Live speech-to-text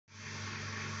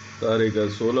तारीख है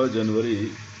 16 जनवरी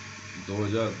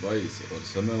 2022 और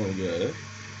समय हो गया है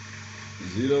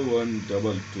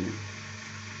 0122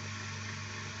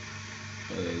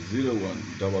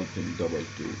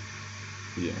 01:32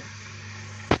 PM.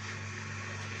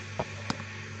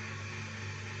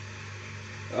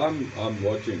 I'm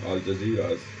watching Al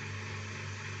Jazeera's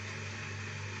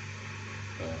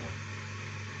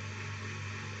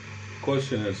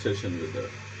questionnaire session with the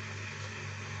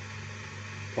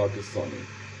Pakistani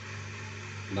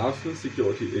National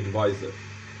Security Advisor.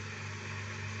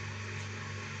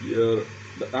 Here,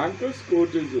 the anchor's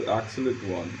quote is an excellent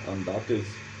one, and that is,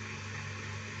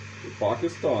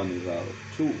 Pakistan is a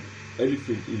true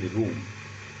elephant in the room.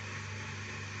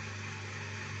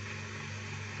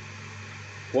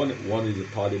 One is the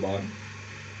Taliban,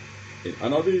 and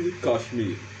another is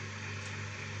Kashmir.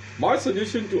 My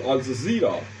suggestion to Al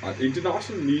Jazeera and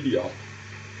international media: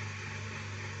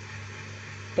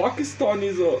 Pakistan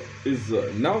is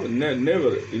now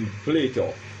never in plate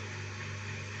of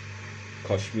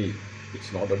Kashmir.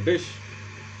 It's not a dish,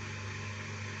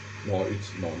 nor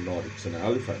it's an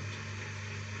elephant.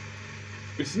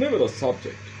 It's never a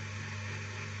subject.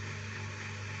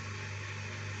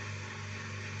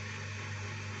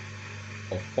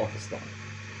 Of Pakistan.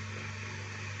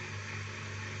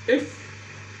 If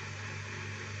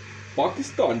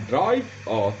Pakistan drive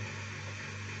a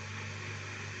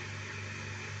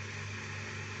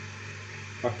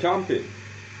campaign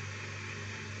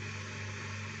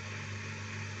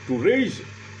to raise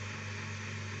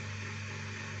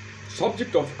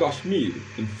subject of Kashmir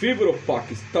in favor of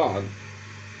Pakistan,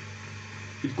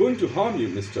 it's going to harm you,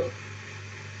 Mr.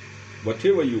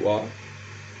 Whatever you are,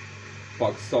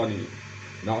 Pakistani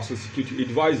National Security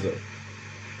Advisor.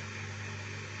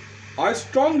 I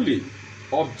strongly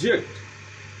object,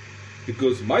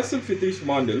 because myself Hitesh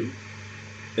Mandal,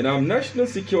 and I'm National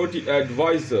Security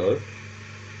Advisor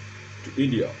to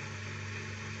India.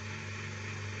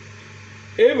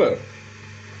 Ever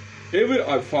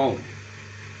I found,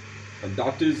 and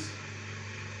that is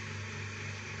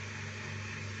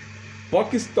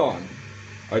Pakistan,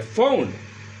 I found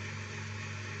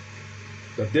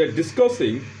that they're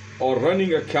discussing or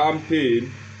running a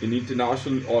campaign in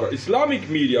international or Islamic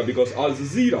media, because Al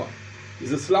Jazeera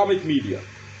is Islamic media.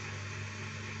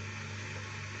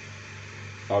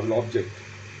 I will object.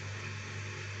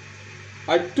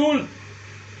 I told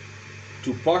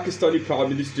to Pakistani Prime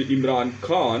Minister Imran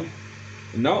Khan,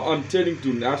 now I'm telling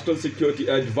to National Security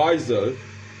Advisor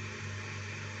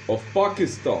of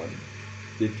Pakistan,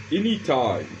 that any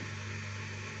time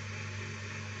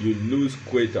you lose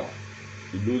Quetta,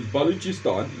 you lose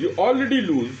Balochistan, you already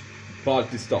lose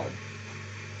Baltistan.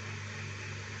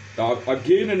 I'm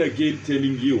again and again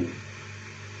telling you,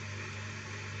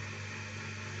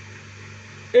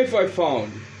 if I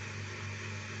found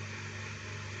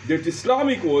that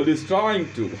Islamic world is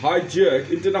trying to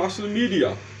hijack international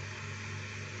media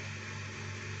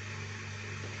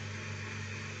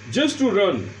just to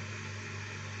run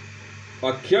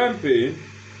a campaign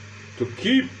to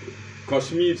keep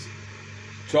Kashmir's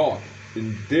talk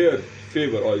in their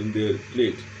favor or in their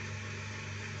plate,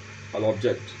 I'll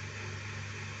object.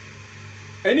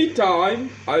 Anytime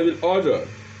I will order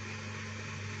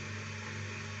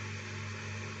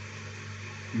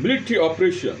military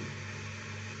operation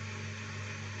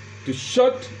to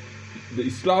shut the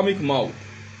Islamic mouth,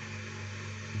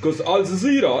 because Al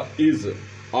Jazeera is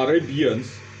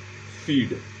Arabians'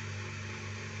 feed.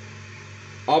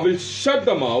 I will shut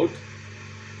the mouth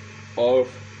of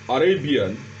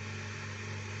Arabian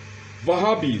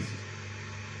Wahhabis,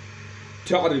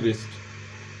 terrorists.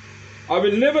 I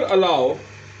will never allow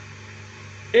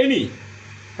any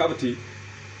cavity.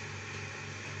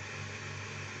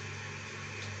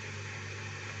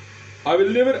 I will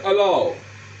never allow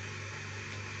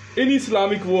any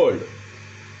Islamic world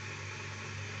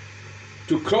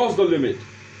to cross the limit.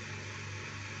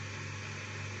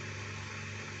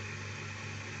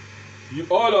 You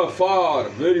all are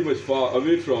very much far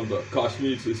away from the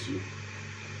Kashmir issue.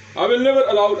 I will never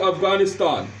allow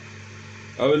Afghanistan.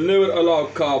 I will never allow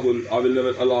Kabul. I will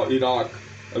never allow Iraq.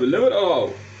 I will never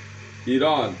allow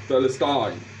Iran,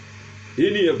 Palestine,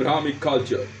 any Abrahamic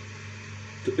culture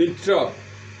to interrupt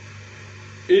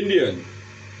Indian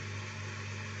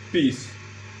peace.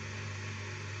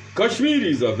 Kashmir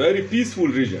is a very peaceful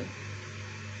region.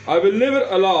 I will never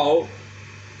allow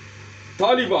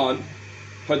Taliban,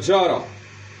 Hazara,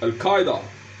 Al-Qaeda,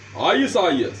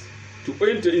 ISIS to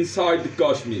enter inside the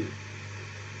Kashmir.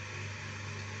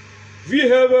 We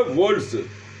have a world's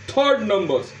third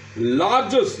numbers,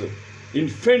 largest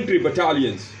infantry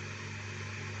battalions.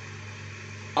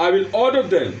 I will order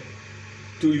them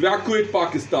to evacuate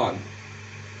Pakistan.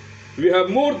 We have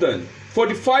more than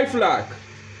 45 lakh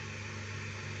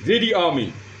ready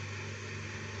army.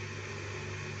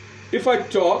 If I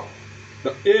talk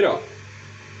the era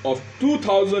of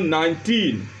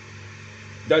 2019,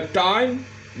 that time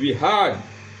we had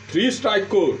 3 strike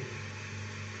corps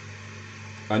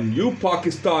and you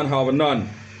Pakistan have none.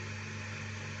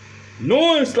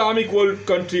 No Islamic world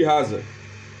country has it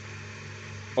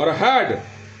or had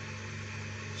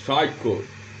strike corps.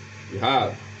 We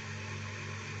have.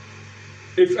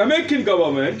 If American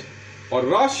government or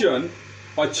Russian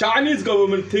or Chinese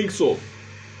government thinks so,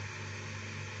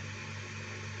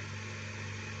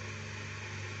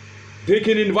 they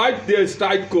can invite their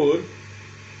strike corps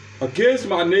against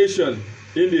my nation,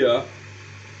 India.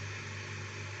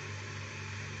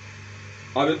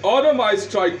 I will order my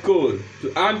strike corps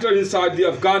to enter inside the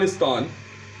Afghanistan.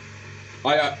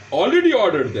 I already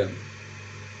ordered them.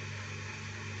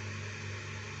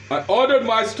 I ordered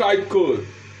my strike corps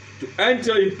to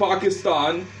enter in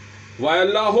Pakistan via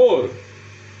Lahore.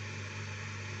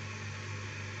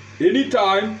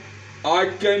 Anytime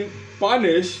I can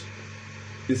punish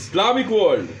Islamic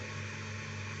world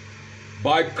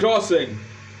by crossing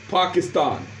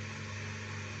Pakistan.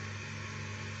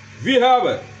 We have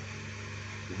a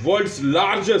world's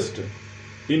largest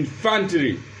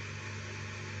infantry.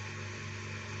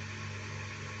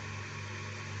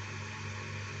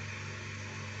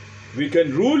 We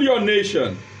can rule your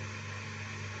nation.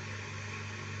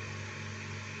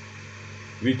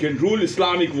 We can rule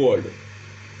Islamic world.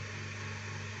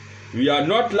 We are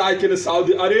not like in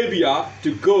Saudi Arabia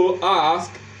to go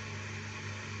ask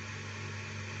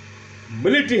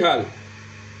military help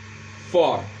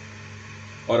for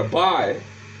or by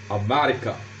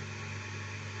America.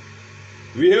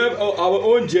 We have our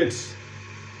own jets.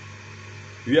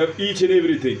 We have each and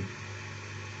everything.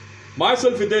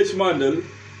 Myself, Hitesh Mandal,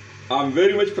 I'm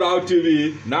very much proud to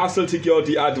be National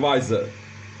Security Advisor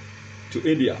to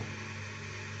India.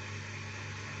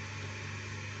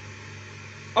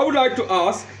 I would like to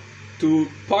ask to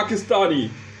Pakistani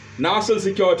National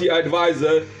Security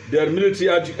Advisor their military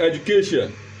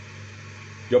education,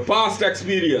 your past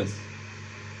experience.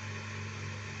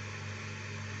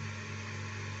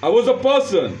 I was a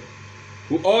person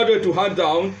who ordered to hunt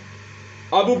down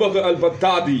Abu Bakr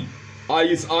al-Baghdadi,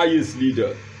 IS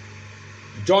leader.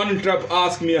 Donald Trump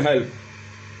asked me help.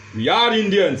 We are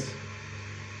Indians.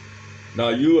 Now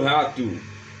you have to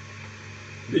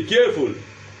be careful.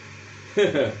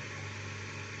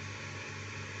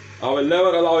 I will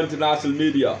never allow international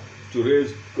media to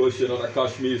raise question on a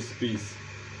Kashmir peace.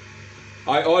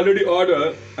 I already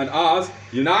ordered and asked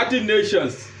United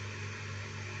Nations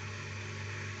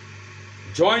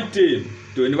joint team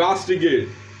to investigate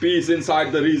peace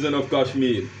inside the region of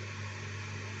Kashmir.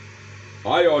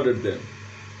 I ordered them.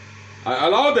 I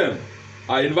allowed them.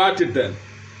 I invited them.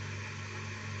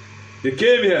 They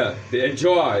came here. They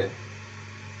enjoyed.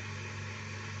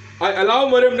 I allow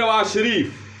Maryam Nawaz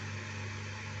Sharif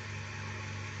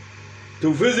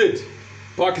to visit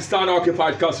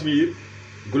Pakistan-occupied Kashmir,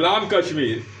 Ghulam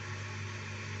Kashmir.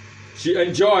 She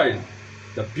enjoyed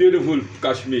the beautiful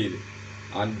Kashmir,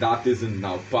 and that is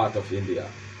now part of India.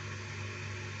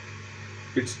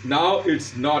 It's not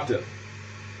a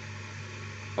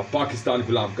Pakistan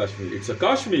Ghulam Kashmir. It's a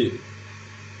Kashmir.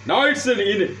 Now it's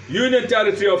in Union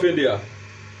Territory of India.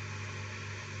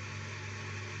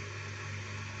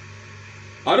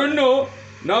 I don't know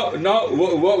now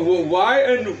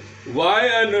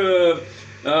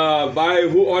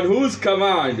on whose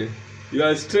command you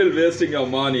are still wasting your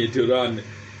money to run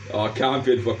a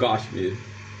campaign for Kashmir.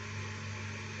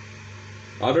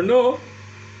 I don't know.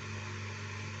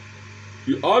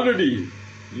 You already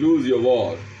lose your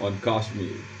war on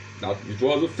Kashmir. That it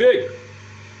was a fake.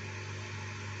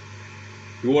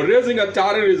 You were raising a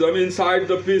terrorism inside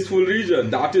the peaceful region.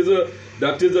 That is a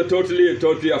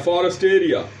totally a forest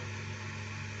area.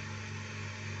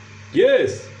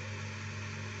 Yes.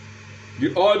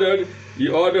 You ordered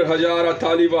Hazara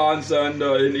Talibans and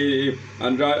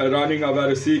running a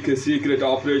very secret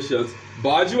operations.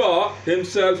 Bajwa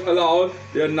himself allowed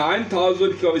their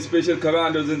 9,000 special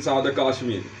commanders inside the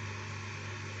Kashmir.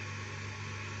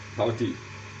 Houthi.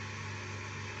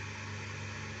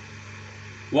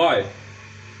 Why?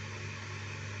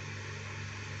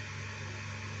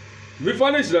 We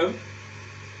punish them.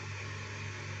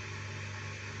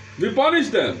 We punish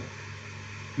them.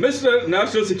 Mr.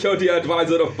 National Security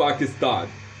Advisor of Pakistan.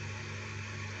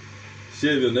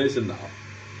 Save your nation now.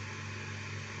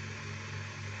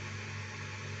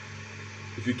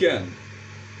 If you can.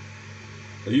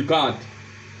 You can't.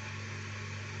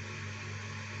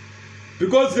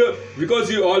 because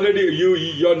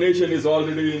your nation is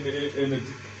already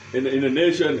in a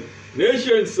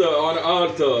nations on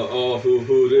earth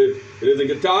who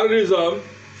raising terrorism.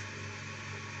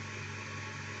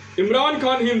 Imran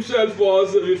Khan himself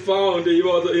we found he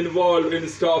was involved in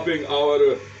stopping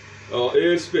our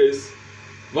airspace.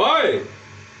 Why?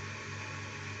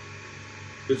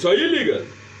 It's illegal.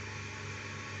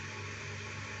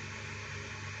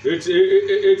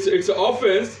 It's an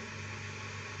offense.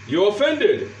 You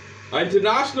offended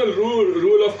international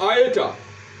rule of IATA.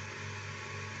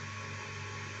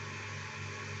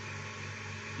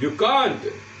 You can't,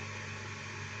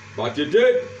 but you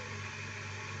did.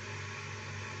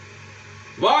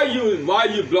 Why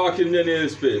you block Indian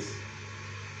airspace?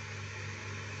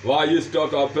 Why you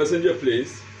stopped our passenger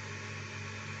planes?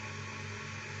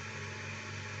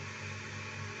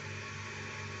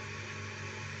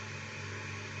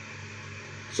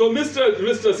 So,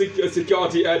 Mr.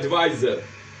 Security Advisor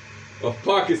of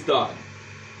Pakistan,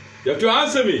 you have to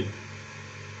answer me.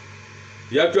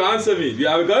 You have to answer me. Do you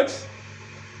have guts?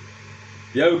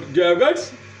 Do you have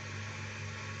guts?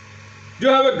 Do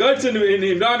you have a guts in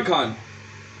Imran Khan?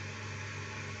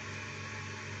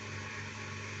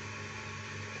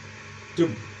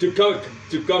 To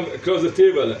come across the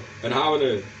table and have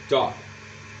a talk.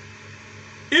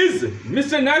 Is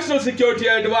Mr. National Security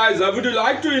Advisor, would you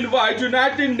like to invite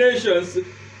United Nations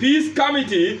Peace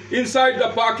Committee inside the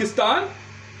Pakistan?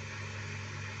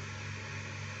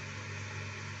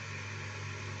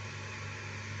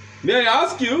 May I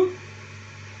ask you?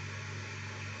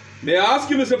 May I ask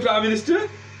you, Mr. Prime Minister?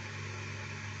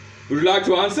 Would you like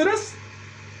to answer us?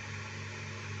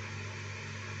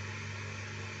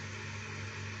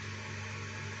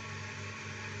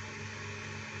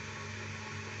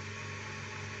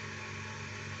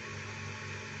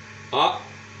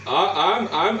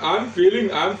 I'm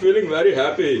feeling very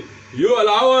happy. You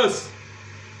allow us.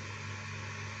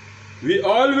 We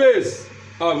always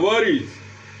are worried.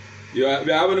 We have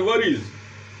worries.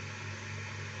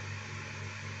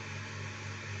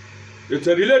 It's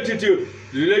related to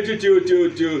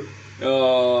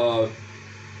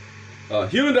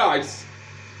human rights.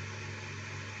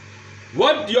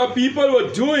 What your people were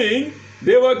doing,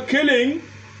 they were killing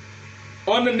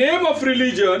on the name of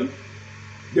religion.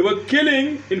 They were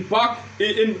killing in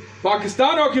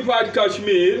Pakistan occupied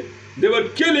Kashmir. They were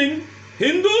killing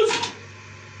Hindus.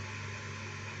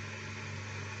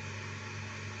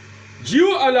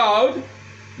 You allowed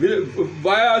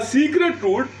via secret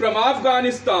route from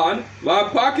Afghanistan via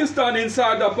Pakistan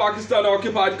inside the Pakistan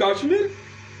occupied Kashmir.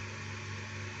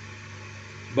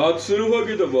 बात शुरू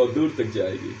होगी तो बहुत दूर तक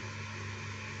जाएगी.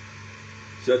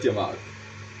 Shut your mouth.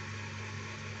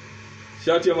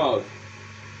 Shut your mouth.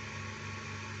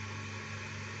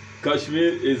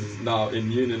 Kashmir is now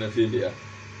in Union of India.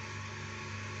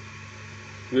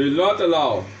 We will not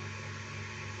allow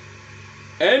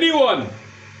anyone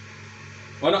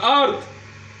on earth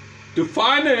to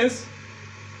finance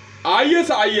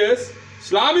ISIS,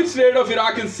 Islamic State of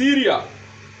Iraq and Syria.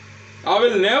 I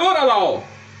will never allow.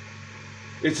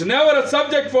 It's never a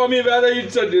subject for me whether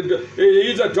he's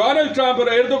a Donald Trump or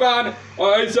Erdogan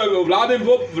or it's a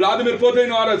Vladimir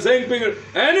Putin or a Xi Jinping,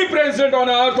 any president on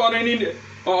earth or any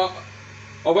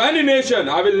of any nation.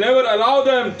 I will never allow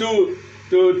them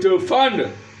to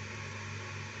fund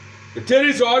the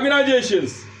terrorist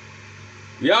organizations.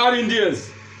 We are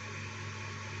Indians.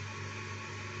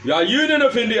 We are Union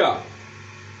of India.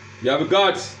 We have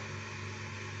guts.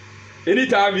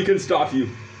 Anytime we can stop you.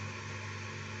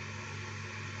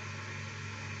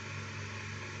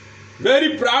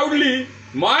 Very proudly,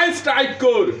 my strike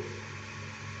corps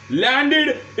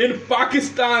landed in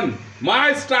Pakistan.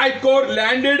 My strike corps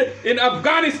landed in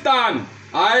Afghanistan.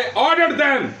 I ordered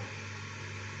them.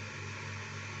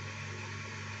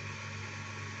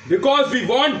 Because we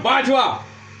want Bajwa.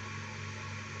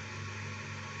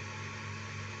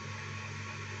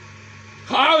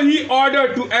 How he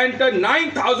ordered to enter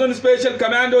 9,000 special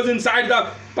commandos inside the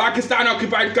Pakistan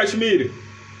occupied Kashmir.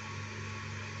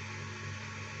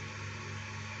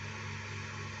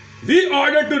 We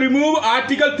ordered to remove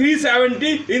Article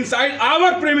 370 inside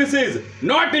our premises,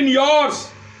 not in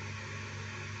yours.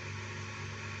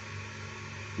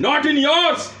 Not in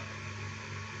yours.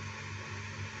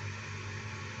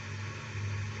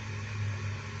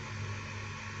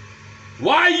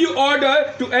 Why you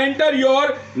order to enter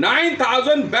your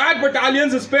 9,000 bad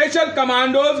battalions, special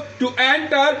commandos to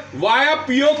enter via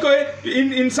POK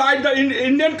inside the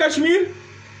Indian Kashmir?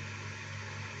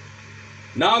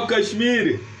 Now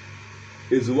Kashmir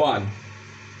is one.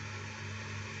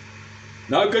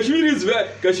 Now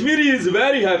Kashmiri is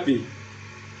very happy.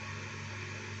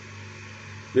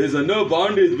 There is no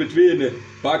boundaries between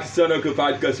Pakistan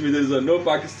occupied Kashmir. There is no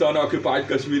Pakistan occupied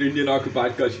Kashmir, Indian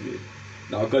occupied Kashmir.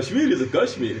 Now Kashmir is a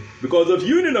Kashmir because of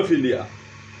Union of India.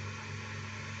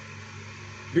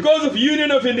 Because of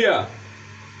Union of India.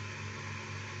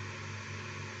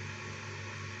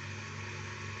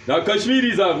 Now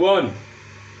Kashmiris are one.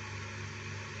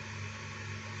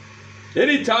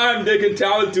 Anytime they can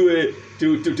travel to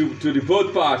the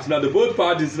both parts. Now the both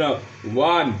parts is now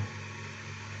one.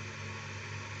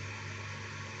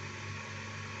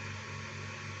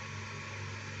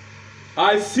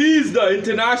 I seized the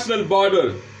international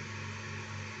border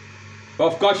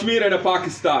of Kashmir and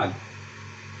Pakistan.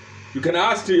 You can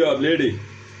ask to your lady,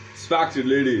 respected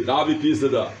lady, Ravi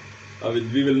Pisada.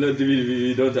 We will not.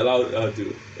 We don't allow her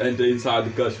to enter inside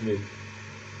the Kashmir.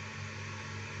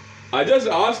 I just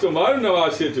asked Umar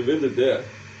Nawaz Sharif to visit there.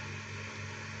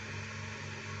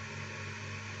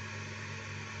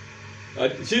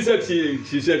 She said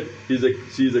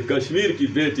she's a Kashmir ki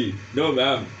beti. No,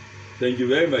 ma'am. Thank you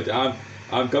very much.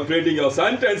 I'm completing your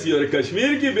sentence. You are a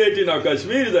Kashmir ki beti. Now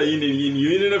Kashmir is in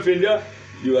Union of India.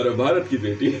 You are a Bharat ki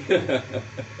beti.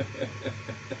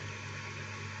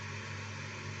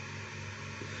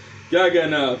 क्या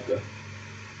कहना है आपका?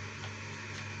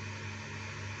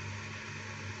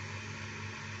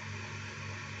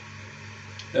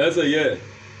 ऐसा ही है.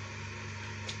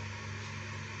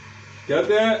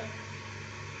 कहते हैं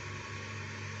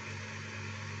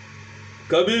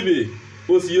कभी भी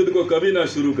उस युद्ध को कभी ना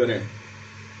शुरू करें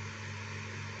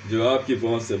जो आपकी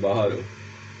पहुंच से बाहर हो.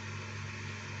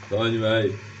 समझ में आई?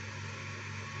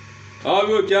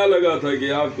 आपको क्या लगा था कि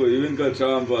आपको इवन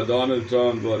ट्रंप और डोनाल्ड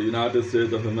ट्रंप और यूनाइटेड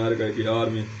स्टेट्स ऑफ अमेरिका की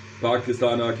आर्मी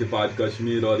पाकिस्तान ऑक्युपाइड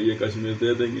कश्मीर और ये कश्मीर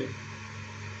दे देंगे?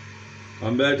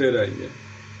 हम बैठे रहेंगे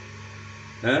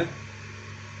हैं?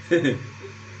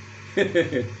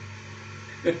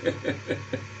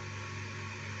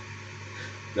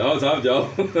 जाओ साहब जाओ.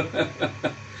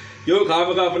 क्यों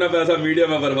खामखा अपना पैसा मीडिया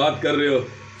में बर्बाद कर रहे हो?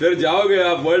 फिर जाओगे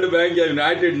आप वर्ल्ड बैंक या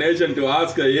United nation to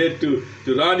ask aid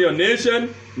to run your nation.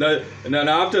 And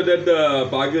after that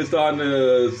Pakistan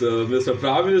Mr.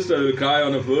 Prime Minister will cry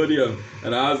on a podium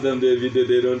and ask them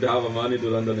they don't have money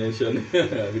to run the nation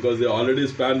because they already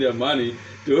spent their money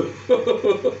to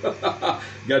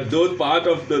get those part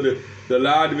of the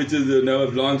land which is never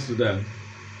belongs to them.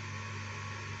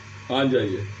 हाँ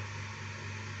जाइए.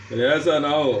 ऐसा ना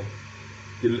हो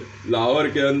कि लाहौर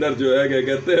के अंदर जो है क्या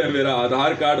कहते हैं मेरा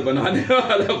आधार कार्ड बनाने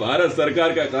वाला भारत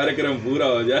सरकार का कार्यक्रम पूरा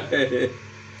हो जाए.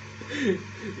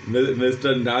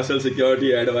 मिस्टर नेशनल सिक्योरिटी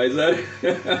एडवाइजर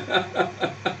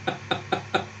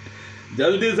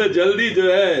जल्दी से जल्दी जो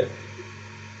है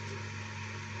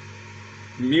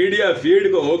मीडिया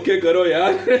फीड को ओके करो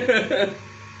यार.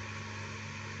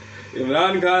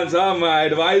 इमरान खान साहब, my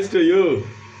advice to you,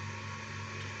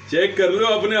 check कर लो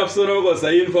अपने अफसरों को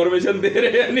सही इंफॉर्मेशन दे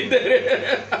रहे या नहीं दे रहे.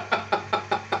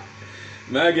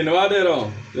 मैं गिनवा दे रहा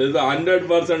हूँ.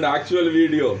 100% एक्चुअल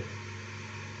वीडियो.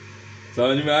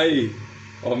 समझ में आई?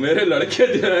 और मेरे लड़के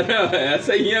जो है ना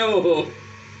ऐसे ही हैं वो.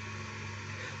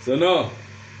 सुनो,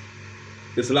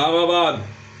 Islamabad,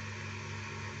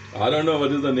 I don't know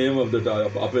what is the name of the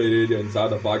upper area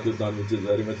inside of Pakistan which is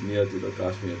very much near to the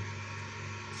Kashmir.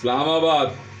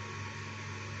 Islamabad,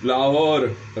 Lahore,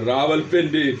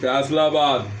 Rawalpindi,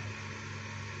 Faisalabad,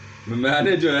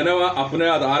 मैंने जो है ना वहाँ अपने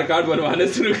आधार कार्ड बनवाने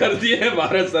शुरू कर दिए हैं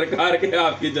भारत सरकार के,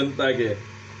 आपकी जनता के.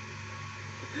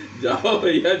 जाओ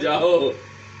भैया जाओ.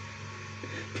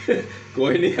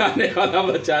 कोई नहीं आने वाला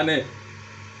बचाने.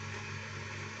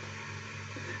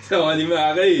 समझ में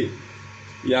आ गई?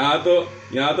 यहाँ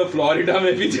तो फ्लोरिडा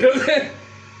में भी जो है,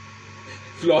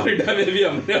 फ्लोरिडा में भी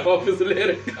हमने ऑफिस ले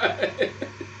रखा है.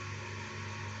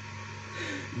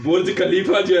 बुर्ज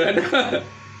खलीफा जो है ना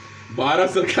भारत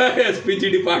सरकार एसपीजी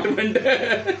डिपार्टमेंट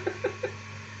है.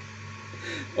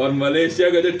 और मलेशिया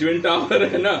का जो ट्विन टावर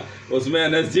है ना उसमें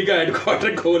एनएसजी का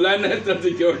हेडक्वार्टर खोला है नेशनल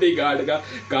सिक्योरिटी गार्ड का.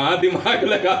 कहाँ दिमाग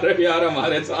लगा रहे हो यार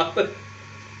हमारे साथ?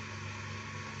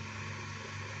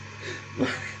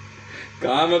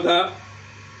 काम था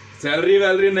सैलरी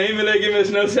वैलरी नहीं मिलेगी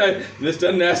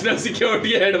mister national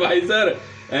security adviser.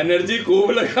 Energy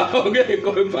खूब लगाओगे,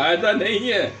 कोई फायदा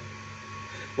नहीं है.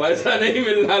 पैसा नहीं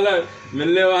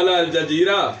मिलने वाला. अल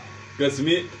जजीरा,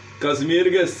 कश्मीर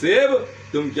के सेब,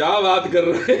 तुम क्या बात कर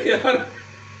रहे हो यार?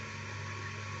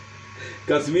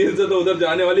 कश्मीर से तो उधर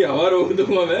जाने वाली हवा रोक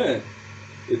दूंगा मैं.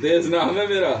 देश नाम है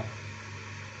मेरा.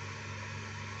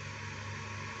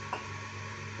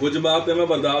 कुछ बातें मैं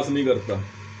बर्दाश्त नहीं करता.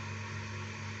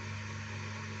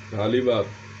 खाली बात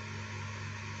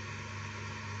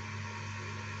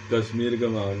कश्मीर के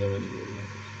मामले में नहीं बोलना.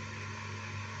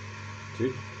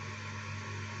 ठीक.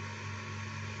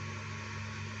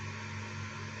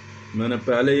 मैंने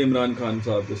पहले ही इमरान खान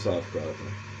साहब को साफ कहा था,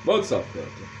 बहुत साफ कहा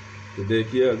था कि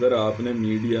देखिए, अगर आपने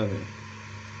मीडिया में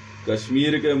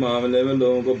कश्मीर के मामले में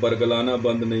लोगों को बरगलाना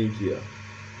बंद नहीं किया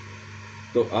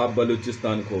तो आप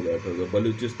बलूचिस्तान खो बैठोगे।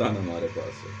 बलूचिस्तान हमारे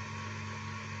पास है,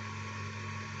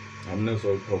 हमने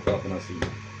उसको ठोका अपना सीना,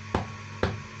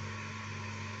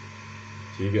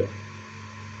 ठीक है।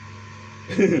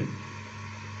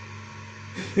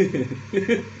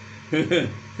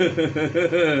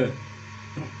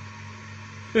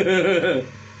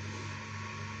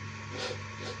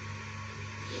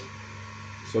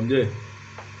 समझे?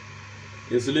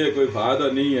 इसलिए कोई फायदा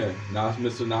नहीं है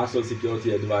नेशनल सिक्योरिटी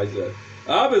एडवाइजर।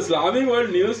 आप इस्लामिक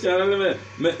वर्ल्ड न्यूज चैनल में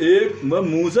मैं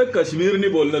मुंह से कश्मीर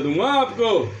नहीं बोलने दूंगा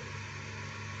आपको,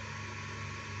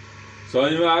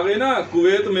 समझ में आ गई ना?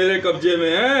 कुवैत मेरे कब्जे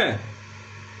में है।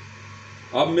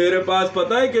 अब मेरे पास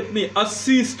पता है कितनी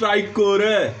 80 स्ट्राइक कोर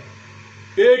है,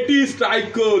 80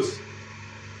 strike course.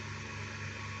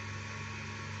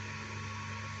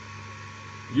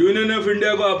 Union of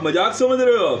India को आप मजाक समझ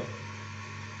रहे हो?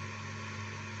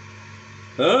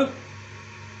 हाँ,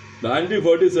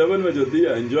 1947 में जो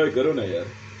दिया, एंजॉय करो ना यार,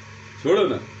 छोड़ो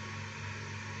ना।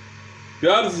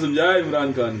 प्यार से समझाया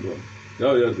इमरान खान को,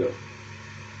 जाओ यार जाओ,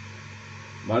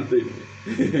 मानते ही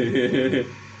नहीं।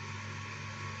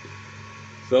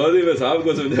 सऊदी में साहब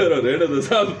को समझा रहा, रहने तो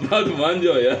साहब बात मान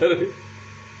जाओ यार।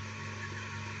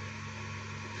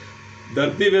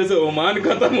 धरती में से ओमान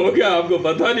खत्म हो गया, आपको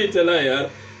पता नहीं चला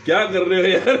यार, क्या कर रहे हो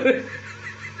यार?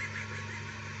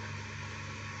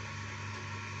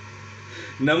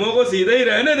 नमो को सीधे ही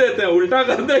रहने देते हैं, उल्टा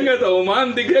कर देंगे तो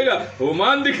ओमान दिखेगा,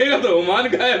 ओमान दिखेगा तो ओमान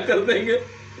गायब कर देंगे।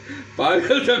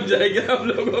 पागल समझाएंगे हम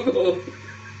लोगों को।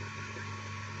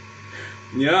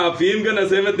 यहाँ अफीम के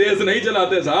नशे में देश नहीं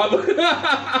चलाते साहब।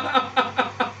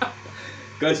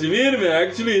 कश्मीर में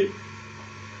actually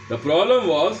the problem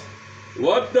was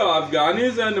what the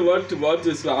Afghanis and what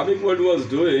Islamic world was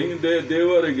doing. They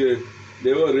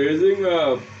were raising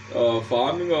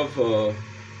farming of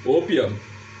opium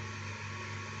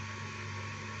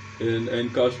in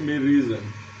Kashmir region,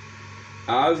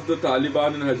 as the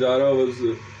Taliban and Hazara was,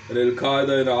 and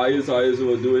Al-Qaeda and ISIS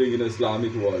were doing in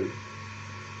Islamic world.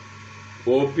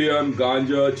 Opium,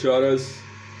 ganja, charas.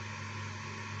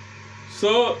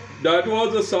 So that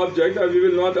was the subject, and we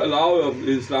will not allow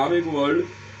Islamic world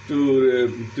to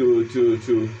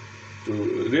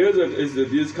raise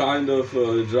these kind of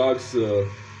drugs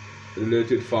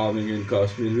related farming in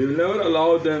Kashmir. We will never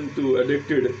allow them to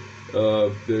addicted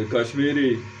the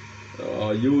Kashmiri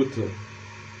youth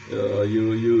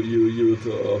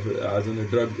as a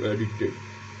drug addicted.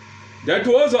 That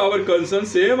was our concern.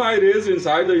 Same I raised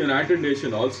inside the United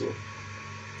Nations also.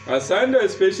 I sent a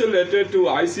special letter to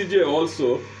ICJ also,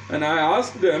 and I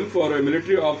asked them for a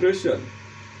military operation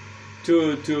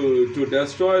to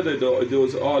destroy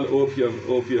those all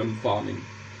opium farming,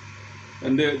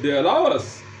 and they allow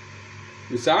us.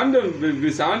 We send them.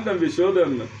 We show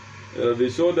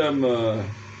them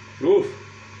proof.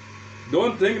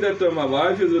 Don't think that my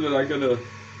wife is like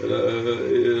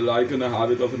in a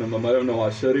habit of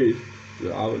Nawaz Sharif,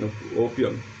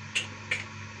 opium.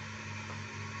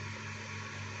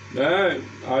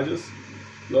 I just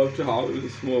love to have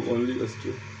smoke only just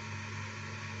to.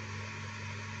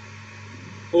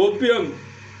 Opium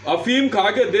अफीम खा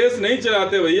के देश नहीं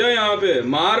चलाते भैया, यहाँ पे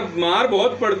मार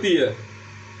बहुत पड़ती है,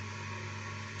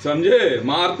 समझे?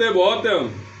 मारते बहुत है हम।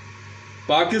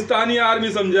 पाकिस्तानी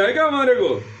आर्मी समझाएगा हमारे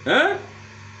को, हैं?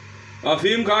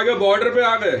 अफीम खा के बॉर्डर पे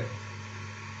आ गए।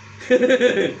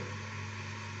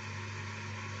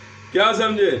 क्या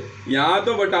समझे? यहाँ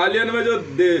तो बटालियन में जो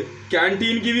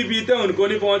कैंटीन की भी पीते हैं उनको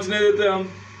नहीं पहुंचने देते हम।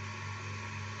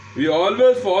 We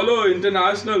always follow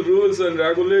international rules and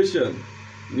regulation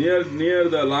near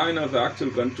the line of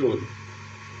actual control.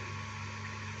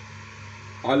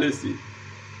 Policy.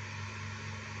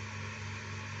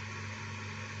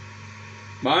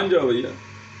 मान जाओ भैया,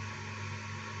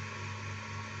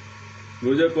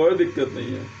 मुझे कोई दिक्कत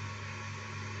नहीं है,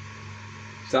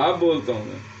 साफ बोलता हूं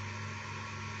मैं,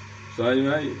 समझ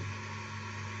में आई?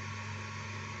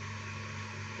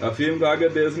 अफीम खा के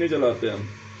देश नहीं चलाते हम।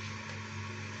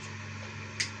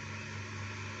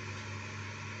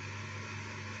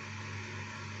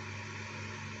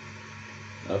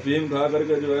 अफीम खा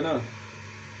करके जो है ना,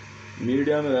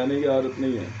 मीडिया में रहने की आदत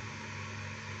नहीं है।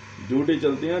 ड्यूटी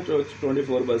चलती है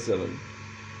 24/7।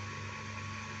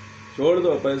 छोड़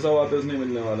दो, पैसा वापस नहीं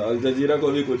मिलने वाला। अल जजीरा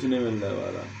को भी कुछ नहीं मिलने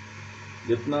वाला,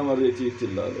 जितना मर्जी चीख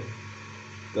चिल्ला लो।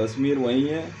 कश्मीर वहीं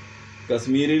है,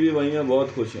 कश्मीरी भी वहीं है,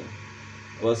 बहुत खुश हैं।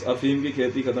 बस अफीम की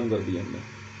खेती ख़त्म कर दी हमने।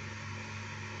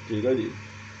 ठीक है जी,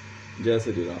 जय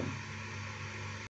श्री राम।